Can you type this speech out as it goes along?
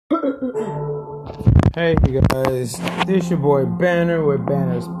Hey you guys, this your boy Banner with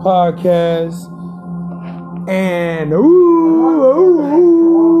Banner's Podcast. And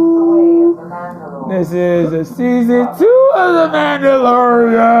this is the season 2 of the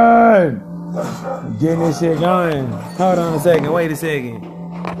Mandalorian. Getting this shit going. Hold on a second, wait a second.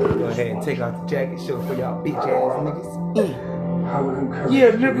 Go ahead and take off the jacket, show for y'all bitch ass niggas.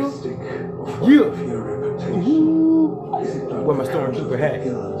 Yeah, nigga. Yeah. With my stormtrooper hat.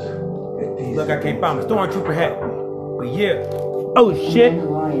 Look, I can't find my stormtrooper hat. But yeah. Oh shit.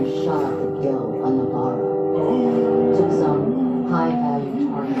 Mandalorian shot at the Gill on Navarro. Took some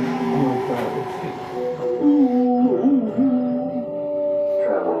high-value target and went forward.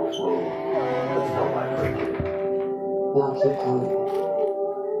 Traveling smooth. That's not my freaking. Y'all keep coming.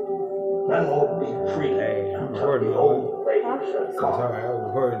 That won't be free. Hey, I'm recording. Sorry, I was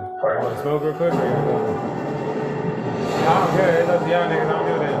recording. I want to smoke real quick. I don't care. It's up to y'all niggas. I don't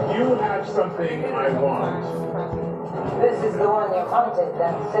do that. You have something I want. This is the one you hunted,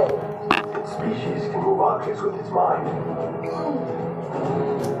 that's it. Its species can move objects with its mind.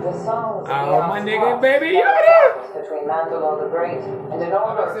 The songs of Oh, my nigga, baby Yoda! Yoda! Between Mandalore the Great and an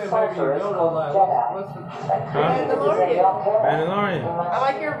older sorceress called Jedi. Mandalorian. I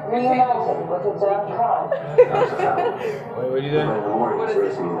like your Reunited with its own kind. Wait, what you doing? Mandalorian is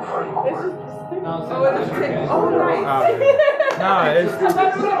racing in the fighting order. Oh, nice.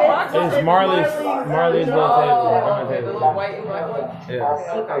 No, it's Marley's little table. The little white and black one? Yeah. Our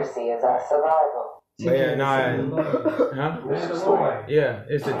secrecy is our survival. But yeah, huh? Yeah,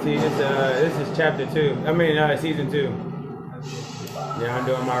 it's the this is chapter 2. I mean, season 2. Yeah, I'm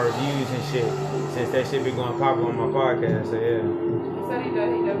doing my reviews and shit since that shit be going popular on my podcast. So yeah. He said he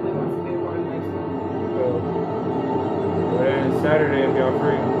definitely wants to be a part of next one. Well, then Saturday if y'all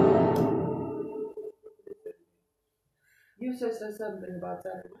free. You said something about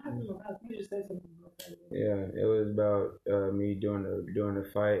Saturday. You just said something about Saturday. Yeah, it was about me doing the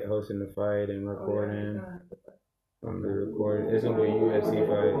fight, hosting the fight, and recording. From the recording, it's gonna be a UFC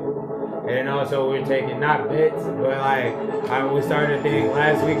fight, and also we're taking not bets, but like we started a thing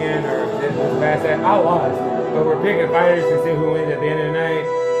last weekend or this past that I lost, but we're picking fighters to see who wins at the end of the night.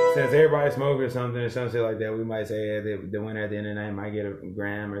 Since everybody smokes or something like that, we might say the winner at the end of the night might get a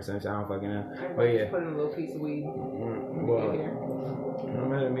gram or something. I don't fucking know. But yeah, put in a little piece of weed. Well, no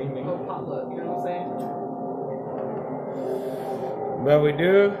matter me. A little potluck, you know what I'm saying? But we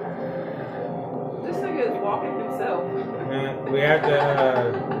do. This nigga is walking himself. We have to.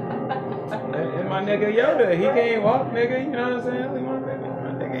 And my nigga Yoda, he can't walk, nigga. You know what I'm saying?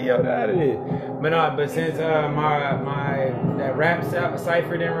 My nigga Yoda out of it. But since that rap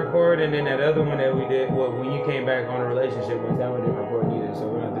cipher didn't record, and then that other one that we did, well, when you came back on a relationship ones, that one didn't record either. So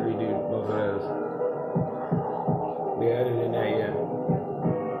we're gonna have to redo both of those. We added in that, yeah.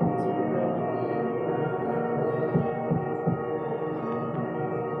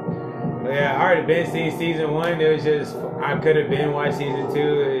 But yeah, I already been seeing season 1. It was just I could have been watched season 2.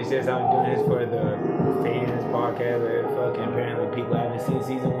 It's just I'm doing this for the fans podcast. Where fucking apparently people haven't seen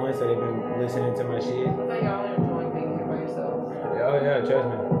season 1, so they've been listening to my shit. I thought y'all enjoying being here by yourselves. Oh yeah, trust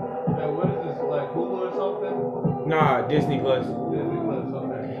me. What is this, like Hulu or something? Nah, Disney Plus. Disney Plus,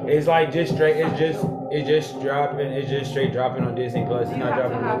 okay. It's like just straight. It's just dropping. It's just straight dropping on Disney Plus. It's Do you not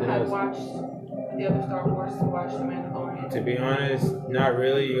have dropping to on have nothing had else. watched the other Star Wars to watch The Mandalorian? To be honest, not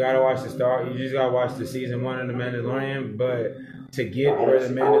really. You gotta watch You just gotta watch the season 1 of The Mandalorian. But to get where The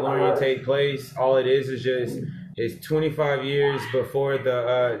Mandalorian take place, all it is just it's 25 years before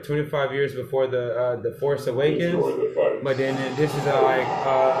the Force Awakens. But then this is a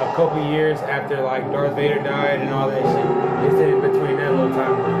couple years after like Darth Vader died and all that shit. It's in between that little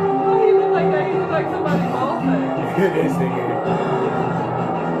timeline. Oh, he looked like that. He looked like somebody's ball thing. This nigga.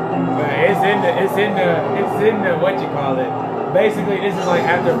 But it's in the what you call it. Basically, this is like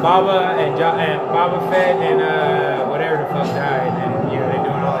after Baba and Boba Fett and whatever the fuck died, and they're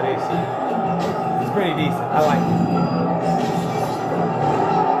doing all of this shit. It's pretty decent. I like it.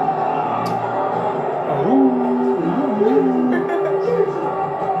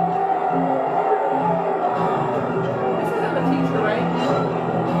 This isn't the teacher, right?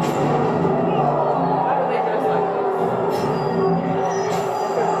 Why do they dress like this?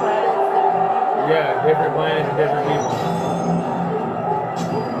 Yeah, different planets and different people.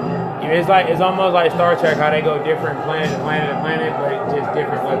 It's almost like Star Trek, how they go different planet to planet to planet, but just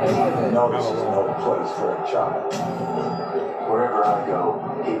different weapons. No, this is no place for a child. Wherever I go,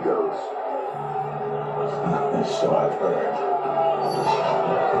 he goes. So I've heard.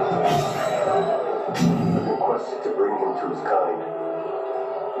 I've requested to bring him to his kind.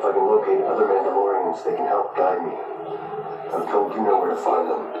 If I can locate other Mandalorians, they can help guide me. I'm told you know where to find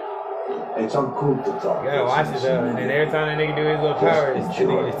them. It's uncool to talk. You gotta watch it though. And then every time that nigga do his little power, this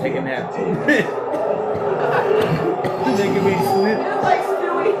nigga just take a nap. Nigga be sleep. It's like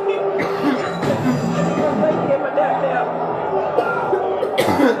Stewie.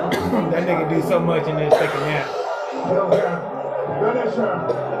 That nigga do so much and then take a nap. Finish him.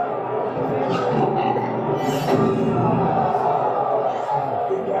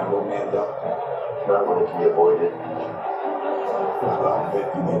 Big gamble man, Not when it can be avoided. I'll bet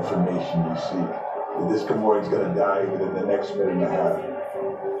you the information you seek. That this Gamorrean's gonna die within the next minute and a half.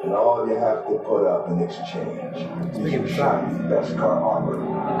 And all you have to put up in exchange is your shiny Beskar armor.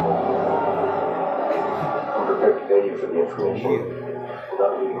 I'm prepared to pay you for the information.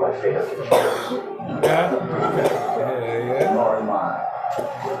 Not leaving my fate up to chance. Yeah. Nor am I.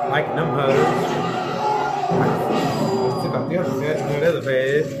 Like them hoes. Let's took off the other bed. No, the other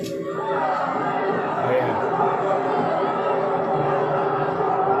bed. Oh yeah.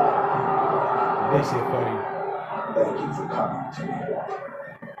 This shit funny. Thank you for coming to me.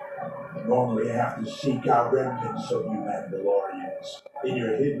 Normally I have to seek out remnants of you Mandalorians in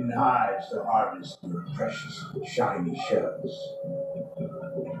your hidden hives to harvest your precious shiny shells.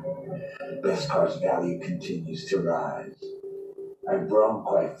 Beskar's value continues to rise. I've grown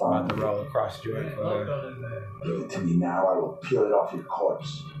quite About fond to of it. roll across the joint for her. Give it to me now, I will peel it off your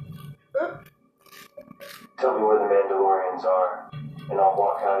corpse. Tell me where the Mandalorians are, and I'll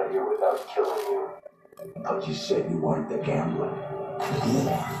walk out of here without killing you. But you said you weren't the gambler.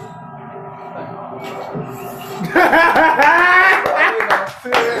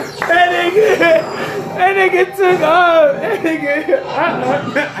 That nigga took off. That nigga,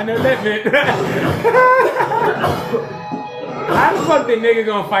 I know that meant. How the fuck the nigga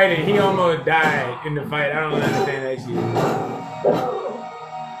gonna fight it? He almost died in the fight. I don't understand that shit.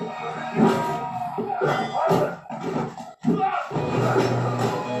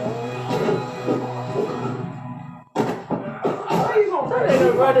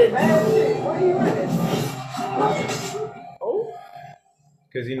 Running, man. Shit. Why are you running? Oh.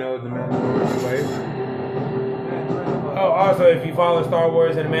 Because he knows the Mandalorian way. Oh, also, if you follow Star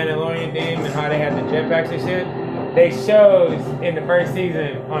Wars and the Mandalorian theme and how they have the jetpacks and shit, they shows in the first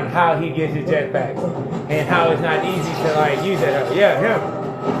season on how he gets his jetpacks and how it's not easy to like use it. Yeah, him.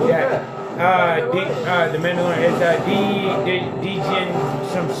 Yeah. The Mandalorian. It's Degen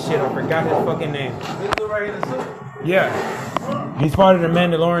some shit. I forgot his fucking name. Yeah. He's part of the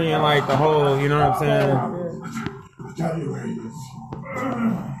Mandalorian, like the whole, you know what I'm saying? I'll tell you where he is.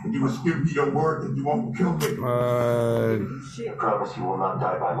 You must give me your word that you won't kill me. I promise you will not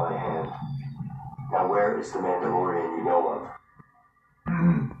die by my hand. Now where is the Mandalorian you know of?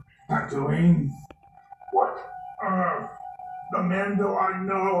 Tatooine. What? The Mando I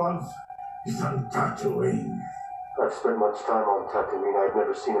know of is on Tatooine. I've spent much time on Tatooine. I've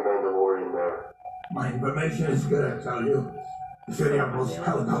never seen a Mandalorian there. My information is good, I tell you. The city almost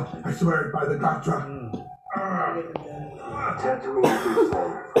held up. I swear it by the Gatra. Tatooine is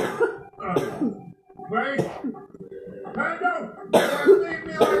then. Wait! Mando! Don't leave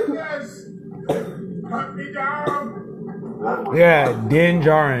me like this! Cut me down! Yeah, Din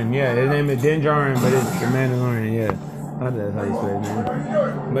Djarin. Yeah, his name is Din Djarin, but it's the Mandalorian. Yeah, I think that's how you say it,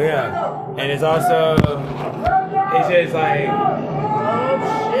 man. But yeah, and it's also, it's just like,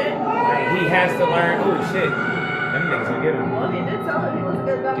 like he has to learn. Oh shit, them niggas will get him. Well, he did tell him he was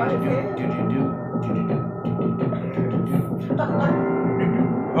gonna die by his hand.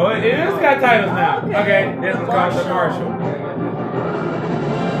 Oh, it is got titles now. Okay, this one's called the Marshal.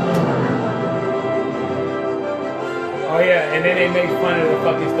 Oh yeah, and then they make fun of the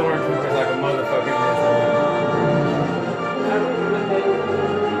fucking stormtroopers like a motherfucker in this one.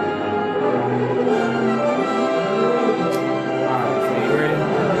 Alright, so you ready?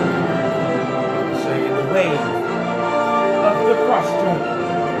 I'll show you the way of the cross-joint.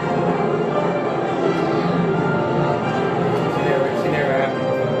 She never happened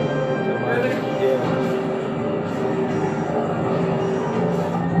before. Really? Yeah.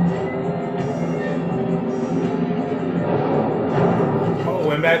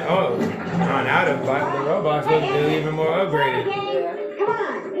 Went back. Oh, on out of the robots look even more upgraded. Come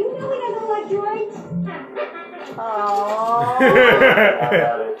on, you know we never like droids. Aww.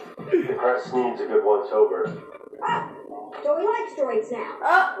 The crest needs a good once over. So he likes droids now.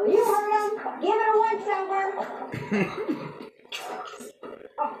 Well, you heard him. Give it a once over.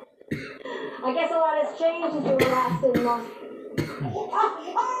 I guess a lot has changed since you were last in the...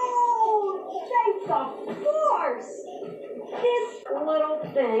 Oh, thank the force! This little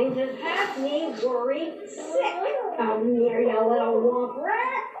thing just has me worried sick. Come here, you little womp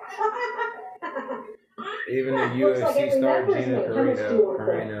rat. Even the Looks like UFC it star remembers Gina me. How much do you want for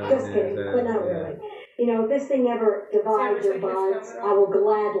it? Carino. Just kidding, but not really. You know, if this thing ever divides or bonds, I will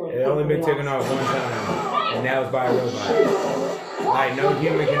gladly. It only been taken off one time, and that was by a robot. Like no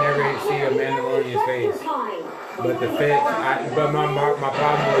human can ever see a Mandalorian's face. But the fence, but my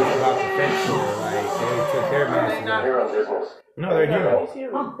problem was about the fence. Like they took their masks off. They're on business. No, they're human.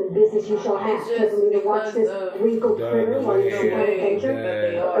 Oh, the business you shall have. Just for me to watch this regal critter while you see my adventure.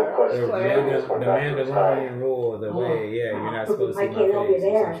 The Mandalorian rule, the way, yeah, you're not supposed to see I can't help you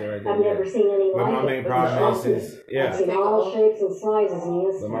there. Right I've never seen any but like my it. main problem is I've seen all shapes and sizes in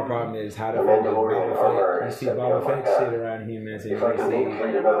this. But my problem is how to The find Mandalorian Boba armor Fett. You is see set me Boba on my Fett path. shit around humans and If I can you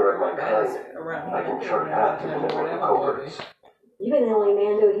complete another of my kind, I can chart a path to the network of coverts. You've been the only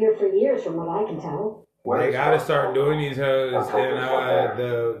Mando here for years, from what I can tell. They gotta start doing these hoes in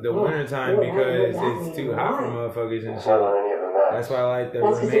the winter time because it's too hot for motherfuckers and It's not on shit. any of the maps. That's why I like the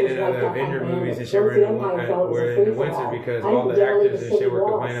That's 'cause it was remaining of like the that Avenger back then. movies and shit Once were in the the Empire fell, it was we're a in the free-for-all. winter because I all think the generally actors the and shit city were wall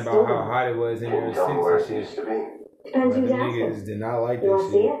complaining still about how hot it was in Can their you tell me suits where and it used shit. to be? Depends But who's the asking. niggas did not like You this want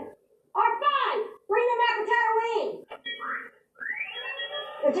to see shit. it? R5! Bring them back to Tatooine!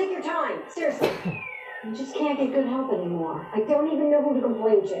 Now take your time, seriously. I just can't get good help anymore. I don't even know who to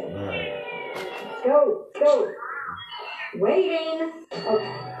complain to. Alright. Go! Waiting!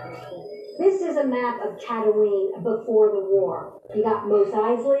 Okay. This is a map of Tatooine before the war. You got Mos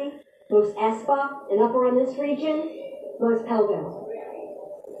Eisley, Mos Espa, and up around this region, Mos Pelgo.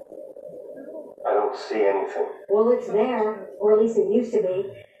 I don't see anything. Well, it's there, or at least it used to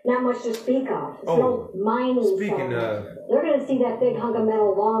be. Not much to speak of. It's an old mining Speaking settlement. of, They're going to see that big hunk of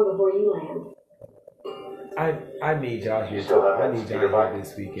metal long before you land. I need y'all here. Still have I that need speeder y'all bike? here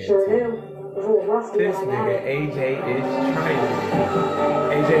this weekend. Sure too. do. It's a little rusty, This but I got nigga it. AJ is trying.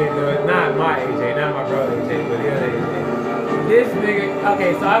 AJ, not my AJ, not my brother AJ, but the other AJ. This nigga,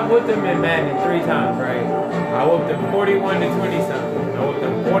 okay, so I whooped him in Madden 3 times, right? I whooped him 41 to 20 something. I whooped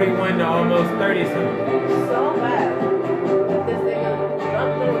him 41 to almost 30 something. So bad. This nigga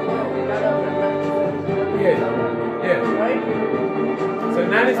jumped through a wall and got up and left. Yeah. Right? So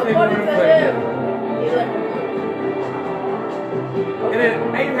now this nigga According wanna to play. him, he left. And then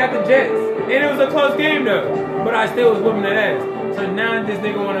I even had the Jets. And it was a close game though. But I still was whooping that ass. So now this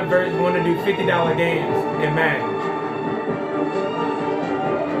nigga wanna do $50 games in Madden.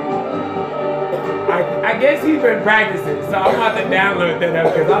 I guess he's been practicing, so I'm about to download that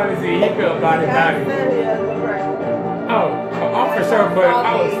up because obviously he feel body value. I'm for sure, but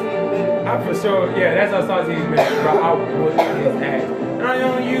I'm for sure, yeah, that's how salty he's been, bro. I whooped his ass. And I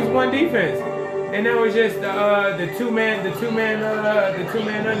only used one defense. And that was just the two man under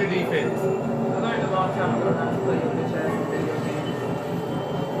defense. I learned a long time ago not to play your bitch ass in video games.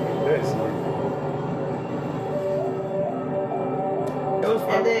 That's it. It was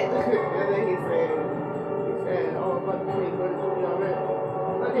fun. And then he said, oh, I'm about to take good from you already.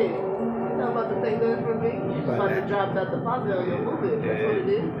 Okay, you're not about to take good from me. You're about to drop that deposit on your movie. That's what it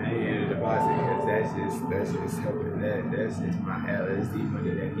is. Yeah, the deposit, because that's just helping that. That's just my LSD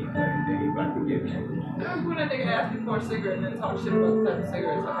money that he about to give me. When that nigga asked me for a cigarette and then talk shit about the type of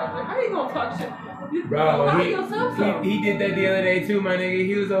cigarettes I have, like, how you gonna talk shit? Bro, he did that the other day too, my nigga.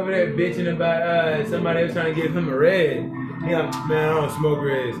 He was over there bitching about somebody was trying to give him a red. He like, man, I don't smoke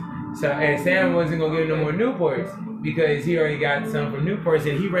reds. So, and Sam wasn't gonna give him no more Newports because he already got some from Newports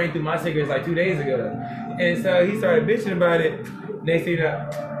and he ran through my cigarettes like 2 days ago. And so he started bitching about it. Next thing you know,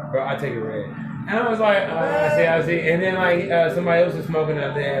 bro, I'll take a red. And I was like, I see. And then like somebody else was smoking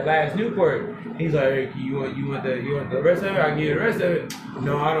the last Newport. He's like, hey, you want the rest of it? I'll give you the rest of it.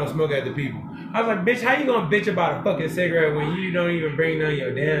 No, I don't smoke at the people. I was like, bitch, how you gonna bitch about a fucking cigarette when you don't even bring none of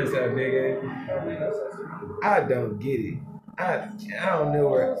your damn stuff, nigga? I don't get it. I don't know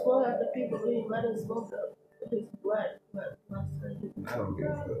where. Smoke at the people who you let us smoke up. It's black. I don't give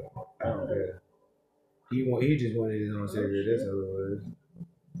a fuck. I don't care. He just wanted his own cigarette. That's all it was.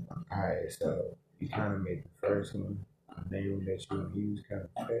 Alright, so you kind of made the first one. A name that you use kind of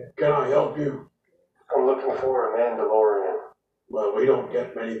fat. Can I help you? I'm looking for a Mandalorian. Well, we don't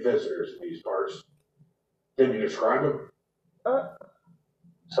get many visitors in these parts. Can you describe him?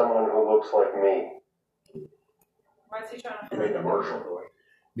 Someone who looks like me. Why is he trying You mean the Marshal?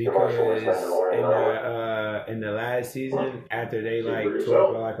 Because in the last season, after they like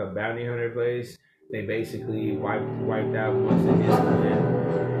tore up like a bounty hunter place, they basically wiped out most of his clan.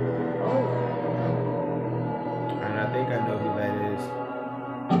 And I think I know who that is.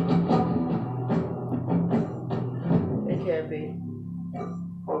 It can't be.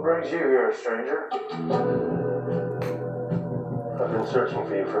 What brings you here, stranger? I've been searching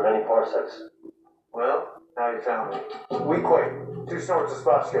for you for many parsecs. Well, now you found me. Weak weight, 2 snorts of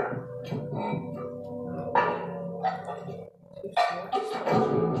spot gun.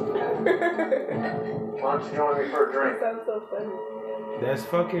 Why don't you join me for a drink? That sounds so funny. That's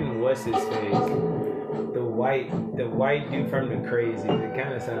fucking what's his face? The white dude from the Crazies. It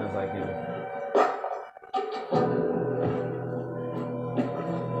kind of sounds like him.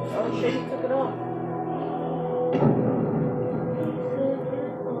 Oh shit, he took it off.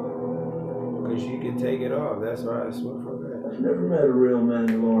 Cause she could take it off. That's why I swear for that. I've never met a real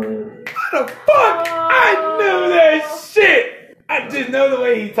Mandalorian. What the fuck? I knew that shit. I just know the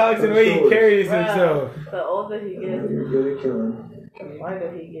way he talks and the way he carries himself. The older he gets, You're good at killing. the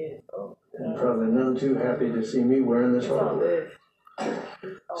whiter he gets. Oh, You're probably none too happy to see me wearing this it's all armor. this.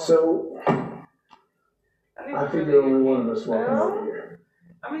 So, I figure only one of us walking over here.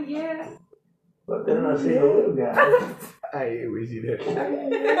 I mean, yeah. But then I see the little guy, I hate when you do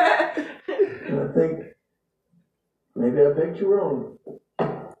that. and I think maybe I picked you wrong.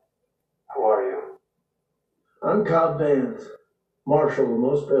 Who are you? I'm Cobb Vance, Marshal of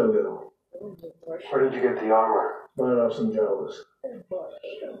Most Pelgo. Where did you get the armor? Bite off some Jawas. Hand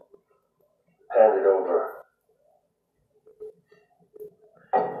it over.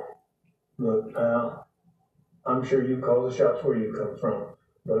 Look, pal, I'm sure you call the shots where you come from,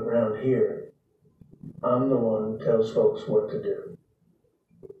 but around here, I'm the one who tells folks what to do.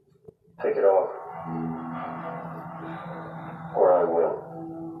 Take it off. Or I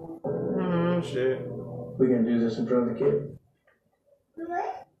will. Shit. We can do this in front of the kid.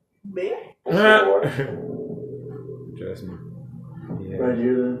 Me? Trust me. Yeah. Right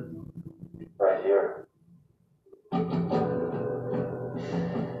here, then. Right here.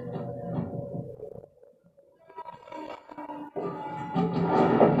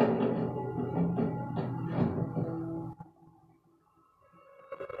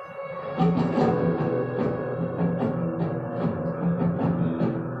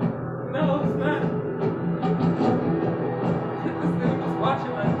 No, it's not. This dude was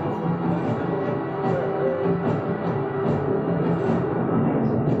watching like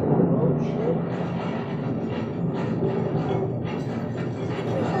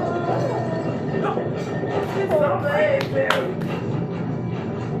it's so bad, man.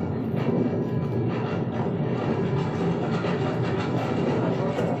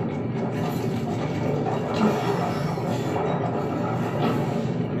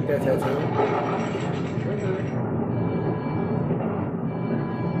 Get that tattoo.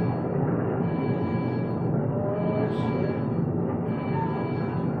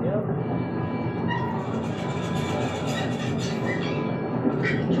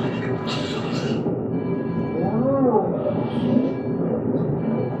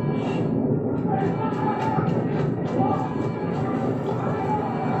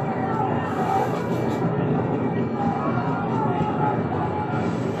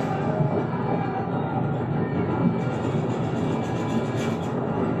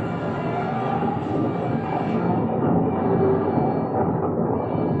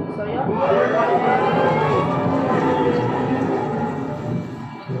 So y'all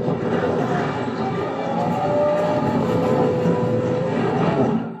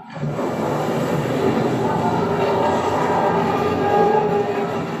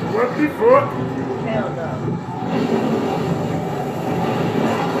What the fuck? hell no.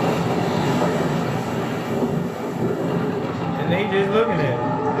 And they just looking at it.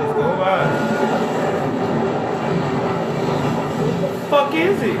 Just go by. Fuck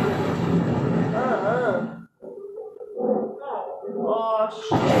is he? Oh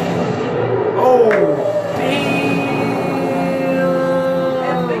shit. Oh,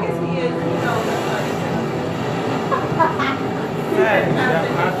 As big as he is, you know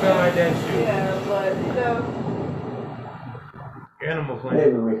damn. I feel like that shit. yeah, but you know, Animal Planet.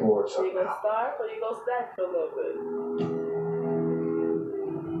 Maybe we can work you something gonna out. starve or you gonna stack for a little bit?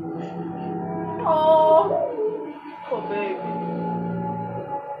 Oh, poor baby.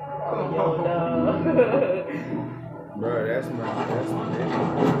 Oh, no. Bro, that's my nigga.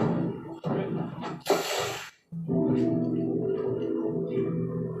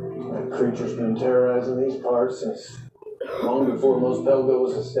 That creature's been terrorizing these parts since long before Most Pelgo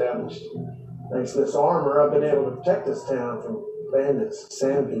was established. Thanks to this armor, I've been able to protect this town from bandits,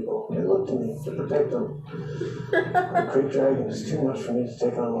 sand people. They look to me to protect them. The creep dragon is too much for me to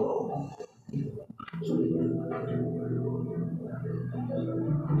take on alone.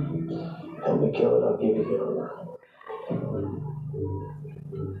 Help me kill it, I'll give you the armor.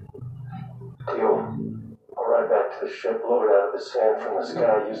 Deal. I'll ride back to the ship, load it out of the sand from the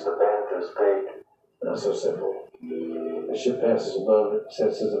sky, use the band as bait. Not so simple. The ship passes above it,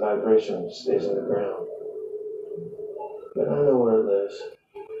 senses the vibration, stays on the ground. But I know where it lives.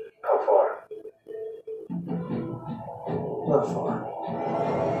 How far? Not far.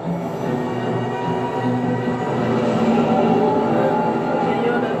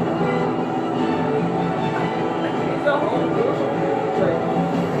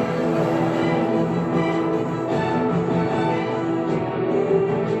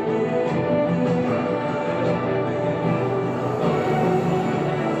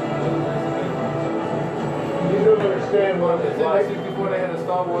 Before they had a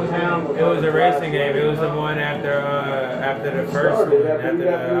Star Wars game. It was a racing game. It was the one after the first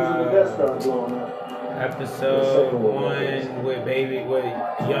one. Episode 1 with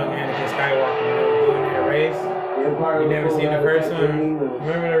young Anakin Skywalker when they were doing that race. You never seen the first one?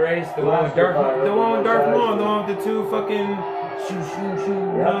 Remember the race? The one with Darth Maul, the one with the two fucking shoot.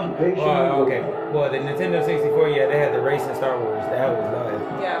 Oh, okay. Well, the Nintendo 64, yeah, they had the race in Star Wars. That was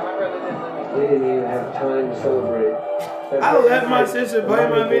nice. Yeah, my brother didn't let me. We didn't even have time to celebrate. I let my sister play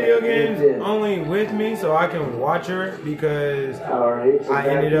my video games only with me so I can watch her because I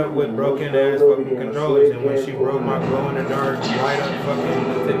ended up with broken ass fucking controllers, and when she broke my glow in the dark light up fucking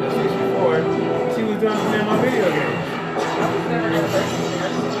Nintendo 64, she was done playing my video games.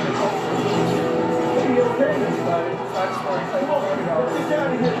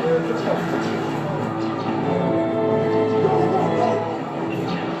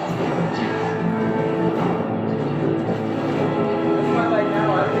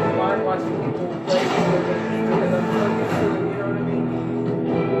 Watching people play video games because I'm so used to it, you know what I mean?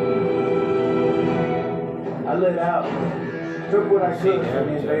 I lit out. Took what I could from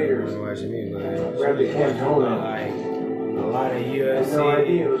the invaders. Watching me, but Grabbed the cantina. Like a lot of I had UFC. no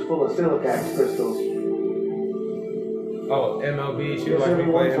idea it was full of silicax crystals. Oh, MLB. She Yes, was like every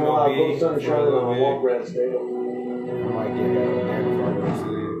me play once in a while, MLB both sun for a shining little on a bit. walk red stable. I might get that one there before I go to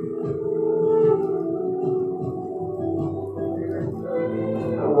sleep.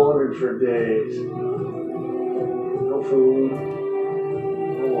 I wandered for days. No food,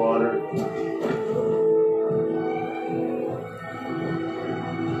 no water.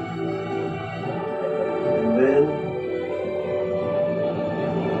 And then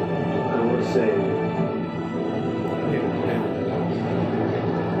I was saved.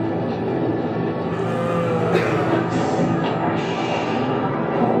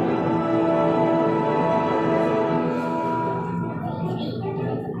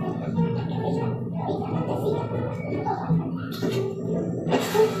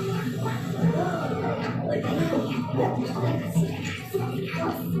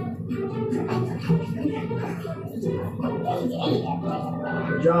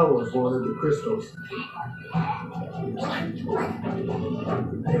 John was one of the crystals.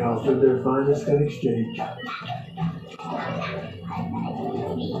 They offered their finest in exchange.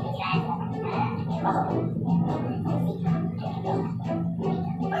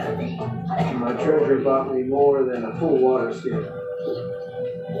 My treasure bought me more than a full water skin.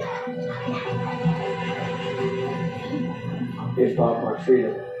 It bought my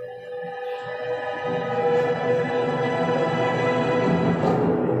freedom.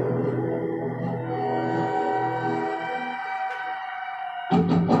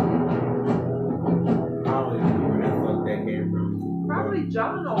 Probably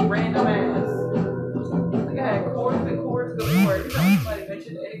John on random ass. Like I had cords and cords galore. You know, somebody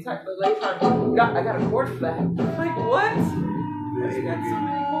mentioned any type of electronic. I got a cord for that. Like what? You got so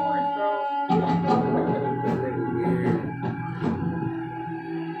many cords, bro.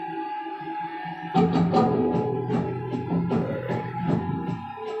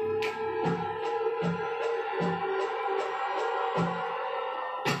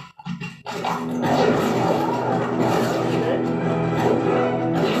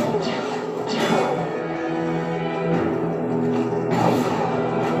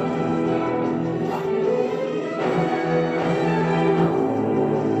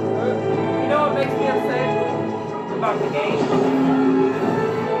 About the game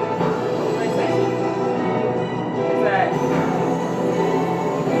PlayStation is that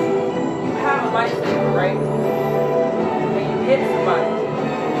you have a lightsaber, right? And you hit somebody.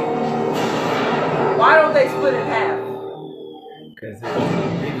 Why don't they split in half? Because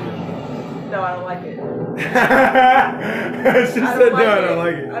no, I don't like it. She said no, I don't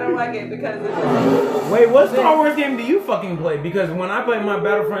like it. I don't like it because it's wait, what Star Wars game do you fucking play? Because when I play my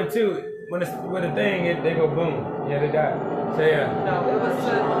Battlefront 2, when it's with a thing, they go boom. Yeah, they die. So yeah. No, it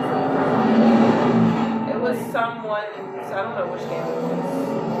was someone. I don't know which game it was.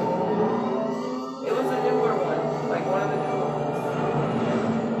 It was a newer one, like one of the newer ones.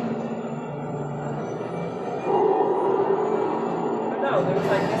 But no, there was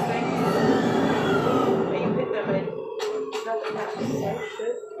like this thing, and you hit them and nothing happens. Oh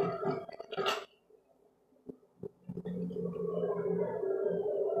shit.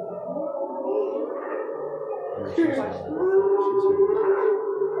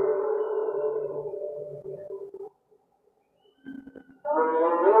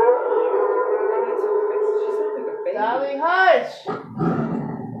 Dolly, hush!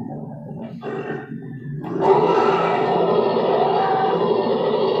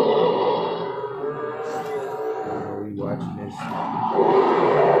 Are we watching this?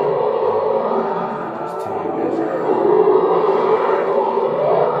 Just tell you this.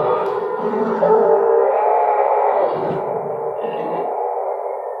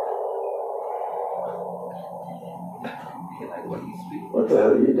 What the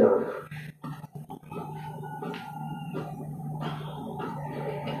hell are you doing?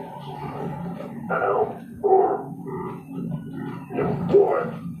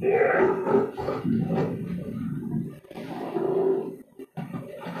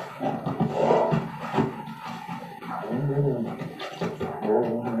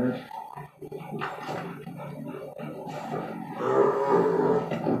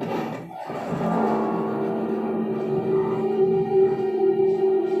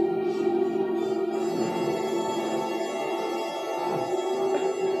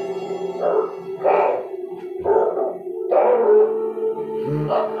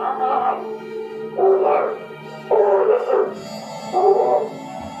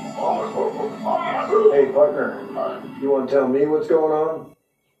 Hey, partner, you want to tell me what's going on?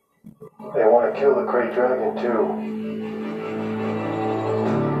 They want to kill the great dragon too.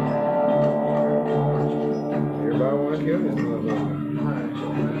 Everybody want to kill this motherfucker.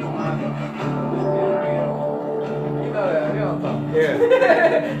 You know that, you don't talk. Yeah.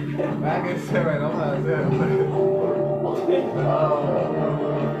 I can say right, I'm not saying.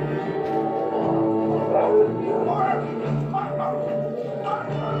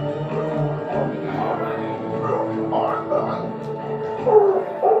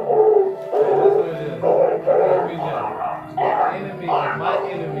 My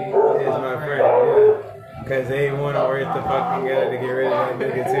enemy It's my friend, yeah. Cause they want to worth the fucking guy to get rid of that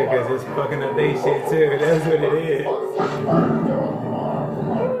nigga too, cause it's fucking up they shit too. That's what it is.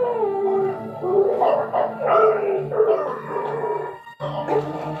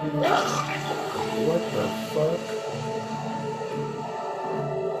 What the fuck?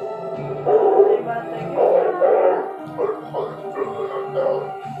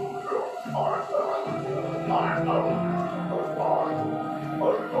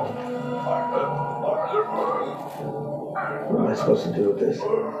 What am I supposed to do with this?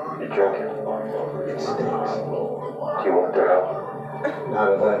 You drink it. It stinks. Do you want their help?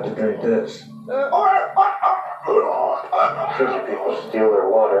 Not if I have to drink this. Fiji people steal their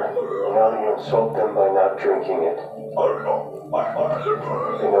water, and now you insult them by not drinking it. They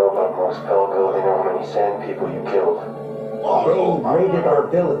know about most Pelgo, they know how many sand people you killed. They raided our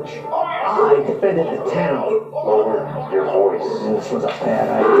village. I defended the town. Lower your voice. This was a bad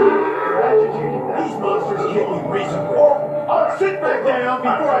idea. You're agitating that. These monsters can't be reasoned with. Sit back down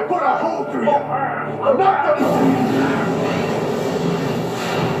before I put a hole through you. I'm not gonna.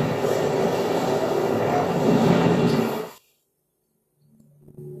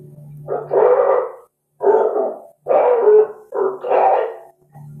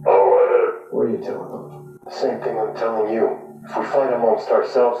 What are you telling them? The same thing I'm telling you. If we fight amongst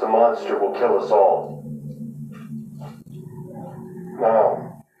ourselves, the monster will kill us all.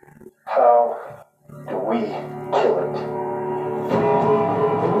 Now, how do we kill it?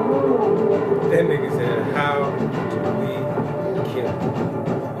 That nigga said, how do we kill it?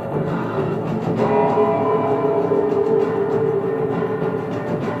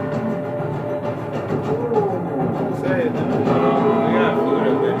 Say it, dude. We got food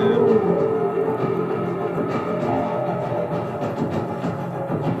up there now.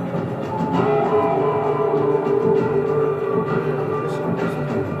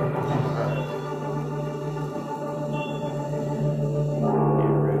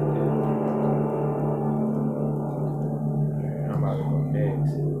 I'm about to go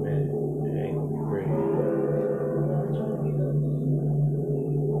next in a minute. It ain't gonna be pretty.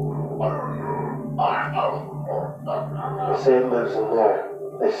 They say it lives in there.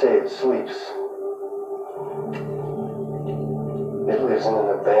 They say it sleeps. It lives in an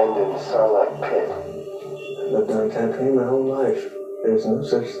abandoned Sarlacc pit. I've lived on Tatooine my whole life. There's no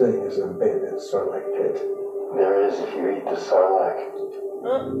such thing as an abandoned Sarlacc pit. There is if you eat the Sarlacc.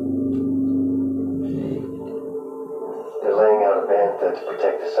 They're laying out a bantha to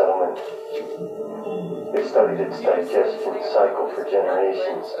protect the settlement. They studied its digestion cycle for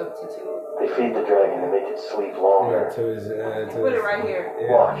generations. They feed the dragon to make it sleep longer. To his, Put it right here.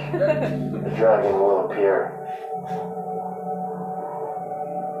 Yeah. Watch. The dragon will appear.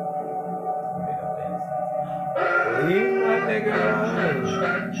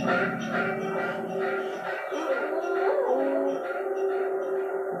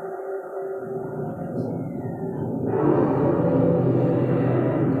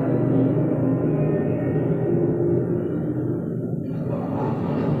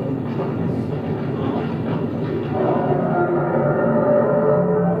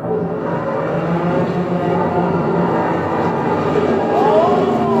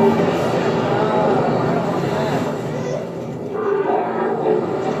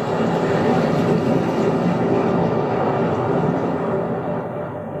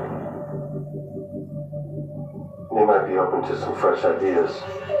 They might be open to some fresh ideas.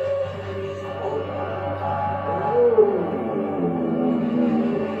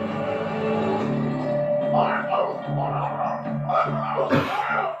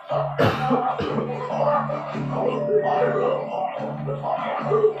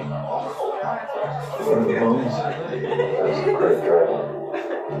 One of the bones. That's the great dragon.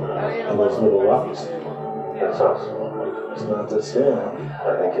 And those little rocks. That's us. It's not this scale.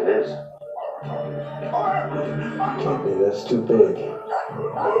 I think it is. Can't be, that's too big.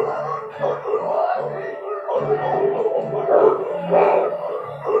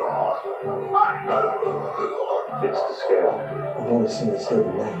 It's the scale. I've only seen his head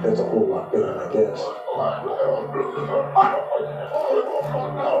and neck. That's a whole lot bigger, I guess.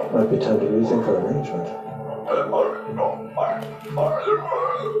 Might be time to rethink our arrangement.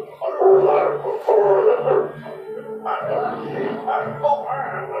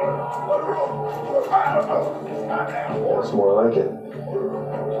 That's more like it.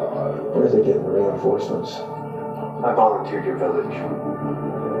 Where's they getting reinforcements? I volunteered your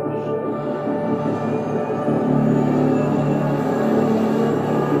village.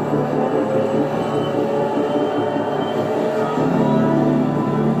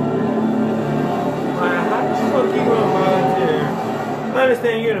 I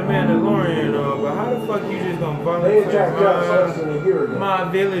understand you're the Mandalorian and all, but how the fuck you just gonna They attacked us less than a year ago. my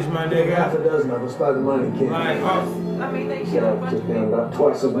village, my Half a nigga? dozen of us by the money kid. Like, I mean, they Yeah, killed a bunch took of down people. about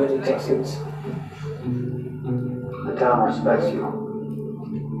twice as many Tuscans. The town respects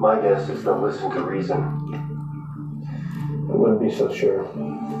you. My guess is they'll listen to reason. I wouldn't be so sure.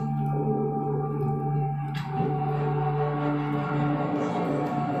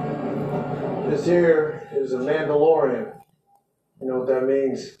 This here is a Mandalorian. You know what that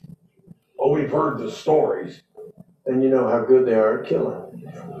means? Oh, we've heard the stories. Then you know how good they are at killing.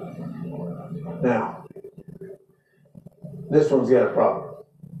 Now, this one's got a problem.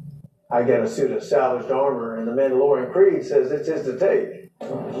 I got a suit of salvaged armor, and the Mandalorian Creed says it's his to take.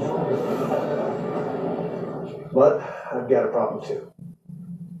 But I've got a problem too.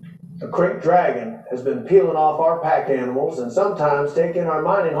 The Great Dragon has been peeling off our pack animals and sometimes taking our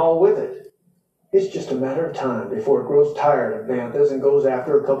mining haul with it. It's just a matter of time before it grows tired of Banthas and goes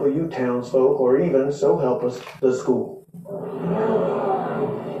after a couple of you townsfolk, or even, so help us, the school.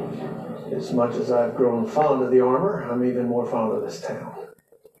 As much as I've grown fond of the armor, I'm even more fond of this town.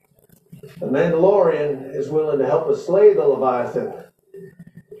 The Mandalorian is willing to help us slay the Leviathan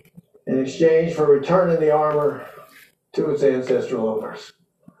in exchange for returning the armor to its ancestral owners.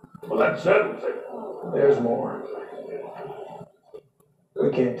 Well, that settles it. There's more. We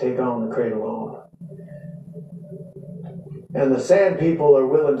can't take on the crate alone. And the Sand People are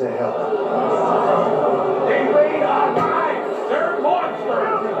willing to help. They raid our mines. They're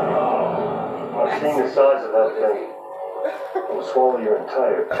monsters. I've seen the size of that thing. It will swallow your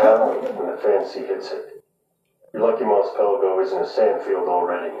entire town when the fancy hits it. You're lucky Mos Pelgo isn't a sand field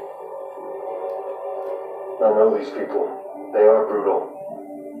already. I know these people. They are brutal.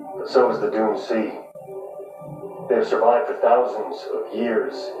 But so is the Dune Sea. They have survived for thousands of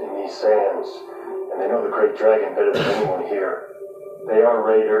years in these sands, and they know the Great Dragon better than anyone here. They are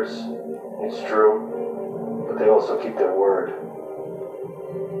raiders, it's true, but they also keep their word.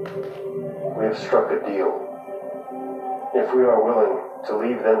 We have struck a deal. If we are willing to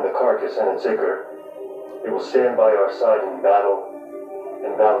leave them the carcass and its ichor, they will stand by our side in battle,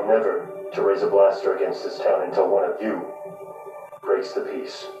 and vow never to raise a blaster against this town until one of you breaks the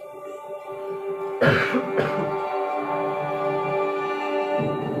peace.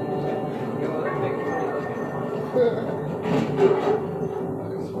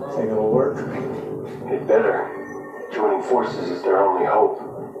 Think it'll work? It better. Joining forces is their only hope.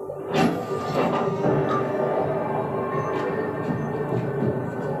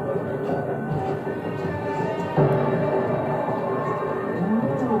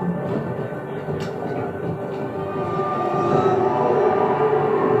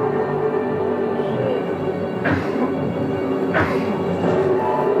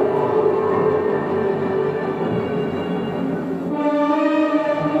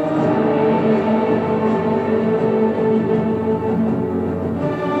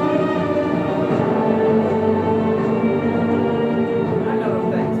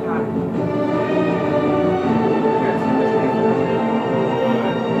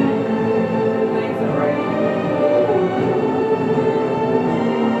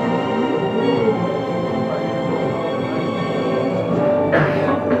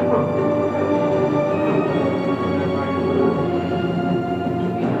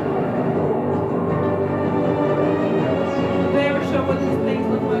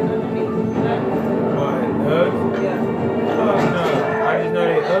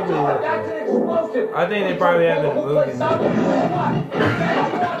 probably I think they probably have the movies.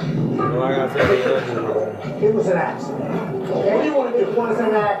 Like I said, It was an accident. What do you want to do? It was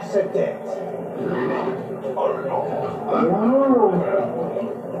an accident.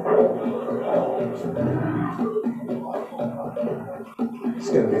 It's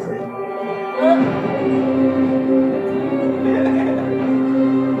gonna be free.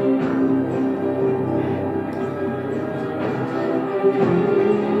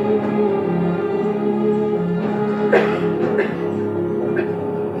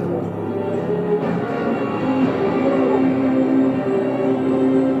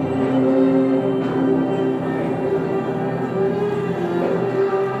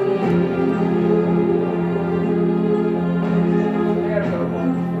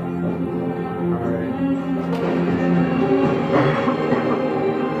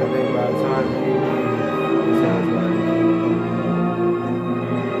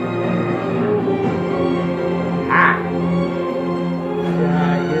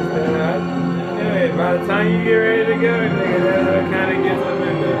 By the time you get ready to go, nigga, that kind of gets up in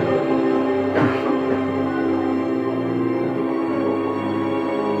there.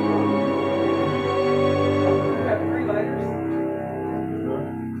 Got 3 lighters.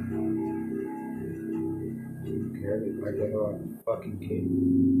 Like a fucking kid.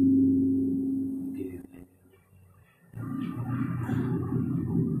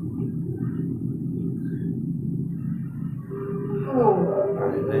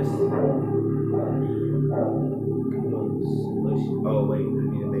 Alright, let's. Oh wait, I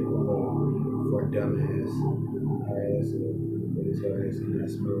need to make a hole for a dumbass. Alright, let's put his ass in that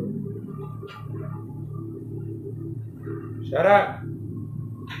smoke. Shut up!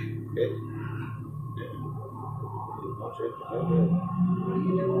 Okay. I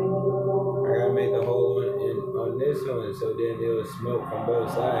gotta make the hole on this one so then it'll smoke from both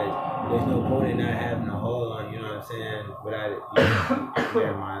sides. There's no point in not having a hole on, you know what I'm saying? Without it,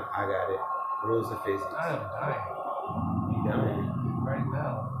 never mind, I got it. Rules of physics. I am dying. You dying? Right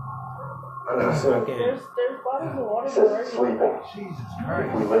now. There's bottles of water. It says it's sleeping. Jesus If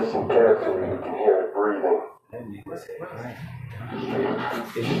Christ. we listen carefully, we can hear it breathing. That nigga said, right.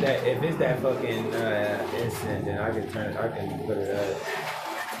 If it's that fucking instant, then I can put it up.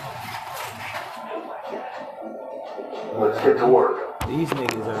 Let's get to work. These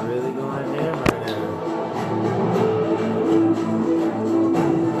niggas are really going there right now.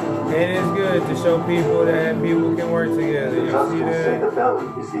 And it's good to show people that people can work together. The You see Tuscans say the that? belly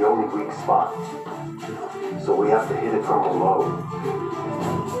is the only weak spot. So we have to hit it from below.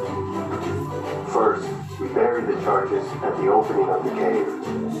 First, we bury the charges at the opening of the cave.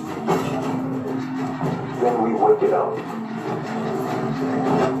 Then we wake it up.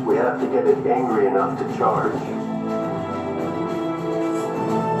 We have to get it angry enough to charge.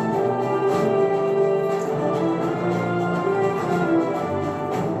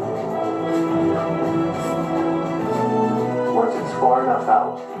 Once it's far enough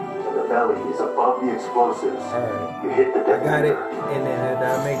out, and the belly is above the explosives, Alright. you hit the I got it. detonator. And then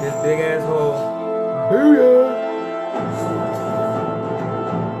I make this big ass hole. Booyah!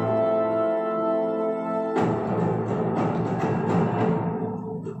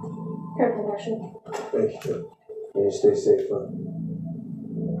 Careful, Marshal. Thank you. And you stay safe, huh?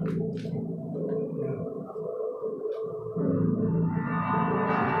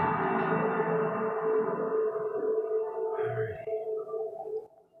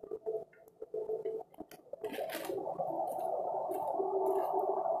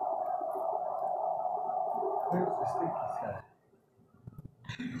 Where's the sticky side?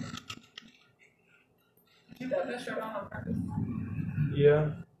 You got that shirt on purpose. Yeah.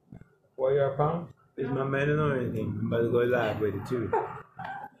 Why y'all pound? It's my Mandalorian thing. I'm about to go live with it too.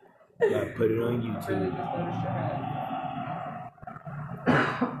 Gotta put it on I really YouTube. just noticed your hat.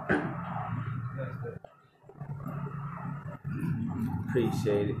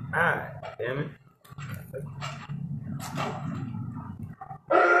 Appreciate it. Alright, damn it.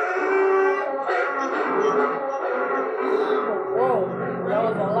 Whoa, that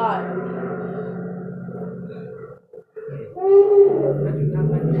was a lot. I do not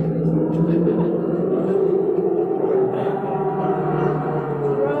like this.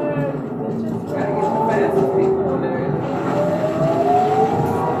 Gotta get the fastest people on there.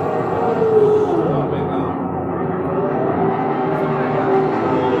 Oh my god.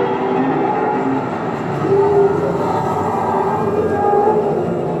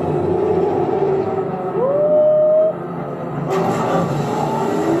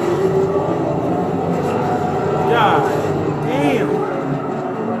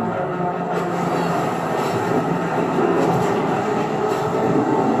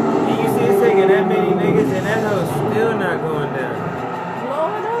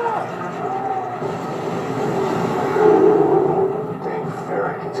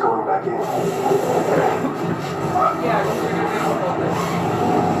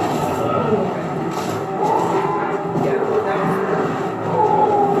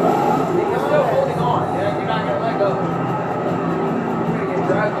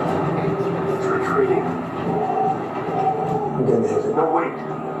 No, wait.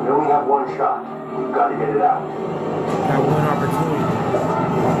 We only have one shot. We've got to get it out. Got one opportunity.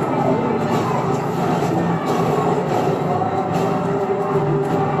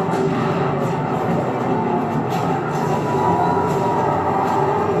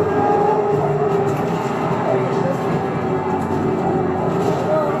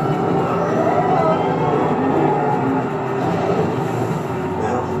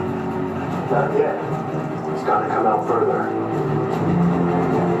 Not yet. It's got to come out further.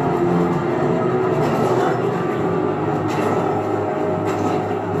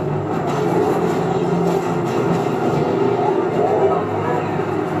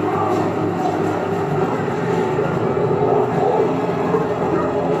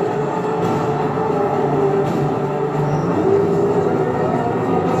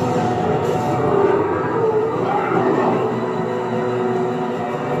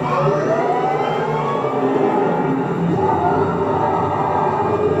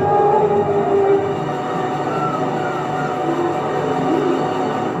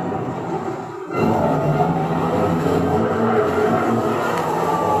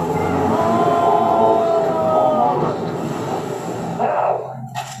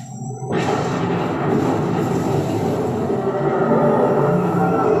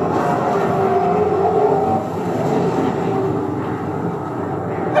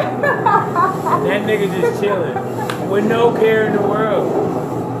 That nigga just chilling with no care in the world.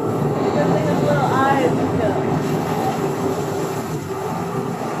 That nigga's little eyes and stuff.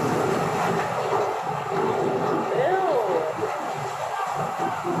 Ew.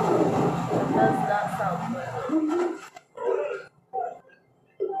 That does not sound good.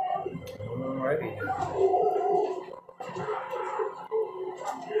 Alrighty.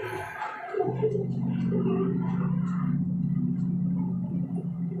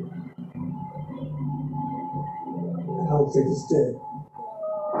 I don't think it's dead.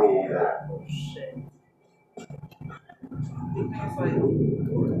 Me either. It's like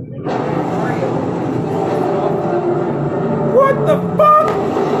Mario. What the fuck?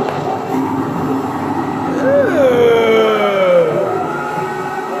 Ugh.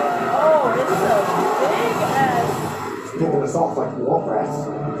 Oh, it's a big ass. It's picking us off like wolf rats.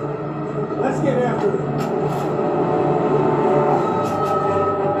 Let's get after it.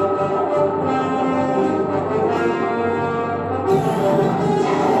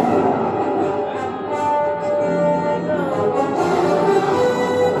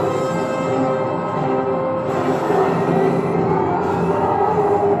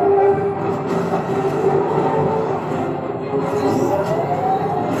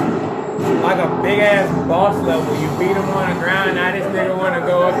 Like a big ass boss level. You beat him on the ground. Now this nigga want to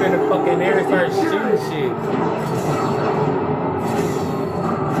go up in the fucking air and start shooting shit.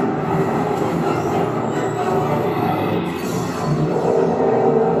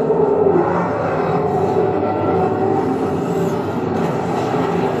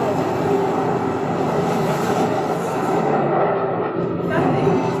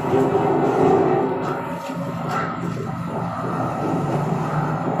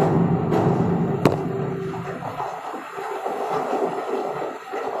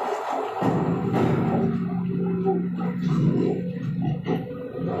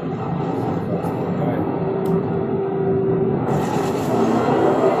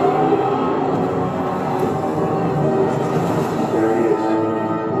 There he is.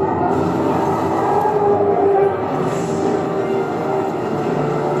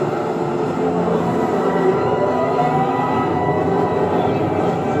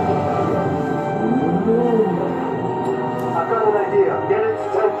 I've got an idea. Get its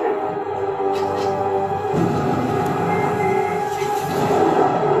attention.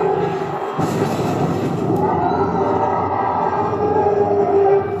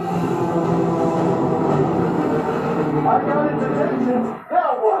 I got its attention. Now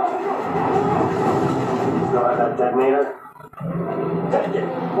what? Still have that detonator? Take it.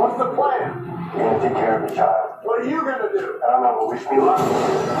 What's the plan? You're gonna take care of the child. What are you gonna do? I don't know, but wish me luck.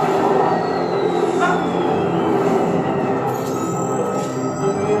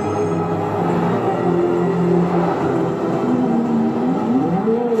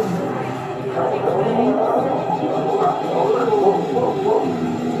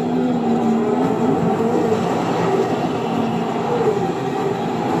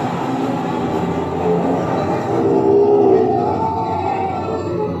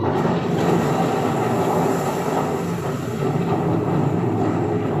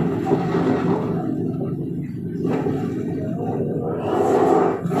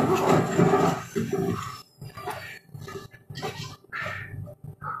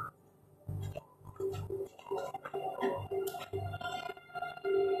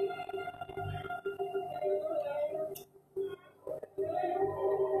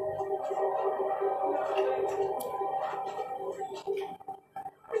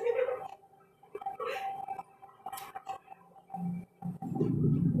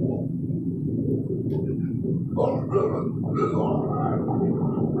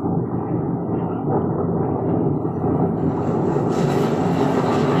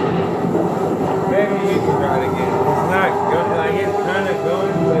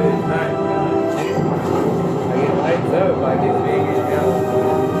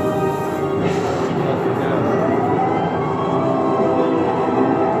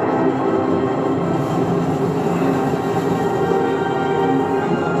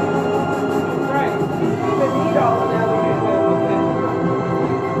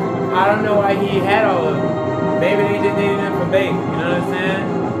 make. You know what I'm saying?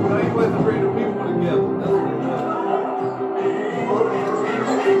 They supposed to bring the people together. That's what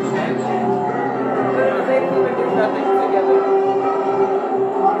They couldn't do nothing together.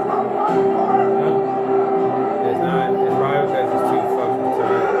 It's not. It's probably because it's too fucking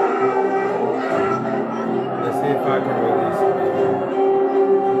tired. Let's see if I can release it.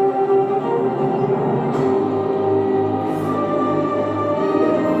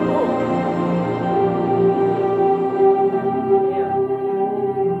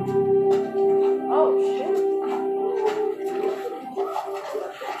 Oh shit.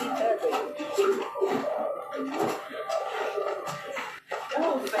 That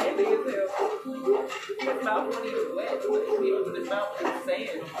was sandy as hell. His mouth wasn't even wet. Even his mouth was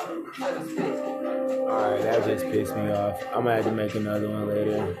sand. That is spit. Alright, that just pissed me off. I'm gonna have to make another one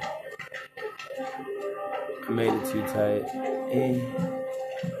later. I made it too tight.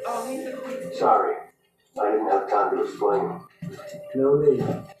 Oh, he's a Sorry, I didn't have time to explain. No need.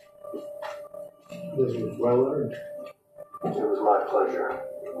 This was well earned. It was my pleasure.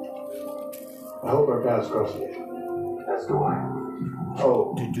 I hope our paths cross again. As do I.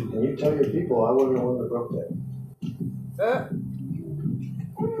 Oh, and you tell your people I wasn't the one that broke that.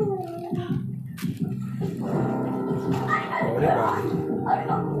 Oh, they got it.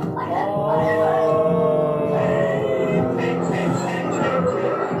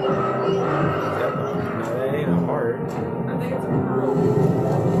 No, that ain't a heart. I think it's a girl.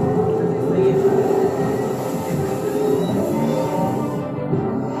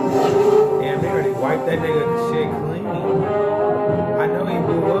 Damn, they already wiped that nigga shit clean. I know he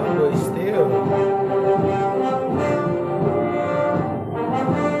blew up, but still.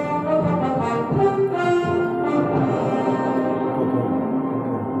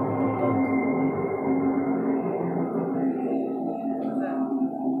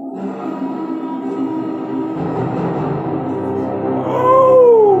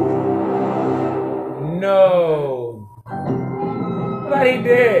 No. But he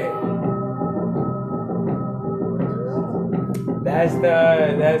did.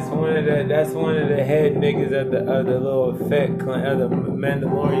 That's one of the head niggas of the little fat clan of the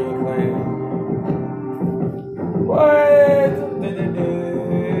Mandalorian clan. What?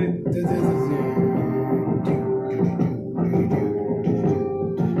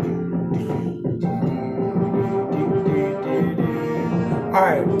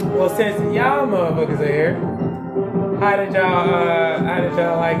 Alright, well since y'all motherfuckers are here, how did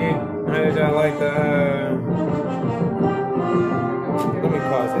y'all like it? How did y'all like the let me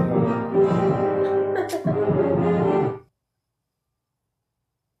pause it, hold on.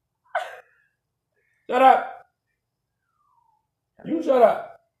 Shut up! You shut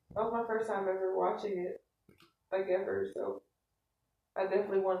up! That was my first time ever watching it. Like ever, so I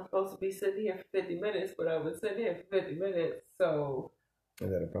definitely wasn't supposed to be sitting here for 50 minutes, but I was sitting here for 50 minutes, so. Is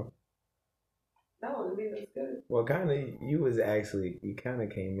that a problem? No, I mean, it's good. Well, kind of, you kind of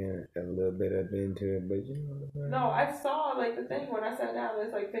came in a little bit up into it, but you know. No, I saw, like, the thing when I sat down,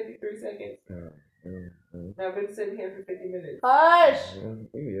 it's like 53 seconds. And I've been sitting here for 50 minutes. Hush!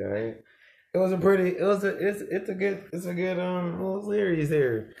 Yeah, right. It's a good little series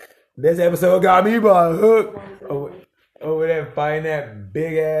here. This episode got me by a hook. Over there fighting that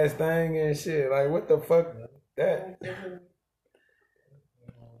big ass thing and shit. Like, what the fuck? That.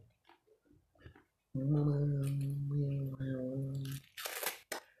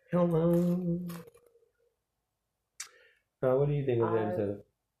 Hello. What do you think of the episode?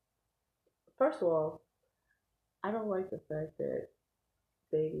 First of all, I don't like the fact that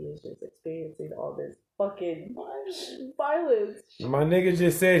Baby is just experiencing all this fucking violence. My nigga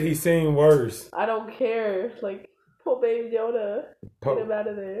just said he's seen worse. I don't care. Like, poor Baby Yoda. Get him out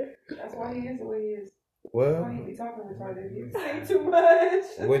of there. That's why he is the way he is. Well, why he be talking retarded? He's saying too much.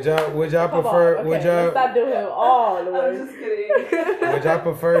 Would y'all prefer? Okay, would y'all? let's not do him all the way. I'm just kidding. Would y'all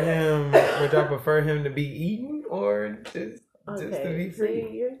prefer him? Would y'all prefer him to be eaten or just to be free? See,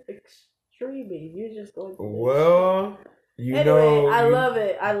 you're extremely. You're just going. Well, I love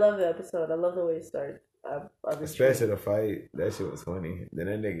it. I love the episode. I love the way it started. Especially the fight. That shit was funny. Then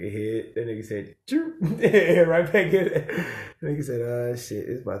that nigga hit. That nigga said, "Choo," right back in it. That nigga said, "Oh shit,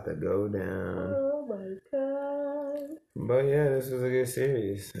 it's about to go down." Oh my god. But yeah, this was a good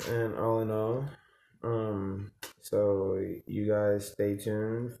series, and all in all, so you guys stay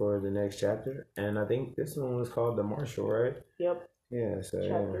tuned for the next chapter, and I think this one was called the Marshal, right? Yep. Yeah. So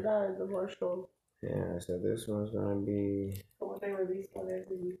Chapter 9, the Marshal. Yeah. So this one's gonna be. What they released on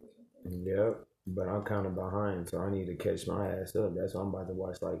every week. Yep. But I'm kind of behind, so I need to catch my ass up. That's why I'm about to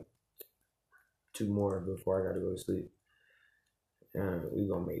watch like 2 more before I gotta go to sleep. We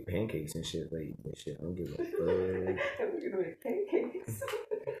gonna make pancakes and shit late and shit. I don't give a fuck. We're gonna make pancakes.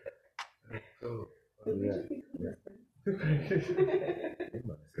 Yeah. You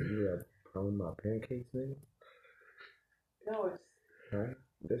got a problem with my pancakes, nigga? No, it's. Alright,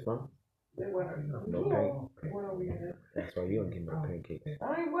 that's fine. They want No pancakes. That's why you don't get no pancakes.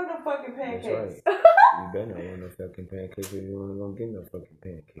 I ain't want no fucking pancakes. That's right. You better not want no fucking pancakes if you wanna go get no fucking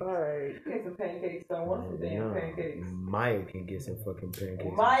pancakes. Alright. Get some pancakes, don't want some damn pancakes. Maya can get some fucking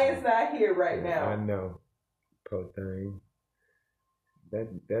pancakes. Maya's not here right now. I know. Poor thing. That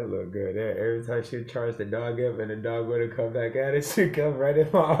look good. Every time she charge the dog up and the dog would have come back at it, she come right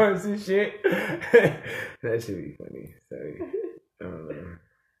in my arms and shit. That should be funny. Sorry. I don't know.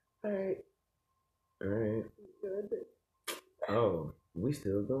 Alright. Oh, we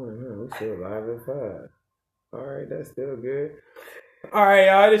still going, huh? We still live at 5. Alright, that's still good. Alright,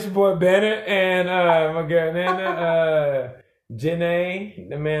 y'all, this your boy Bennett and my girl Nana, Janae,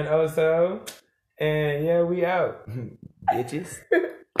 the man Oso. And yeah, we out. Bitches.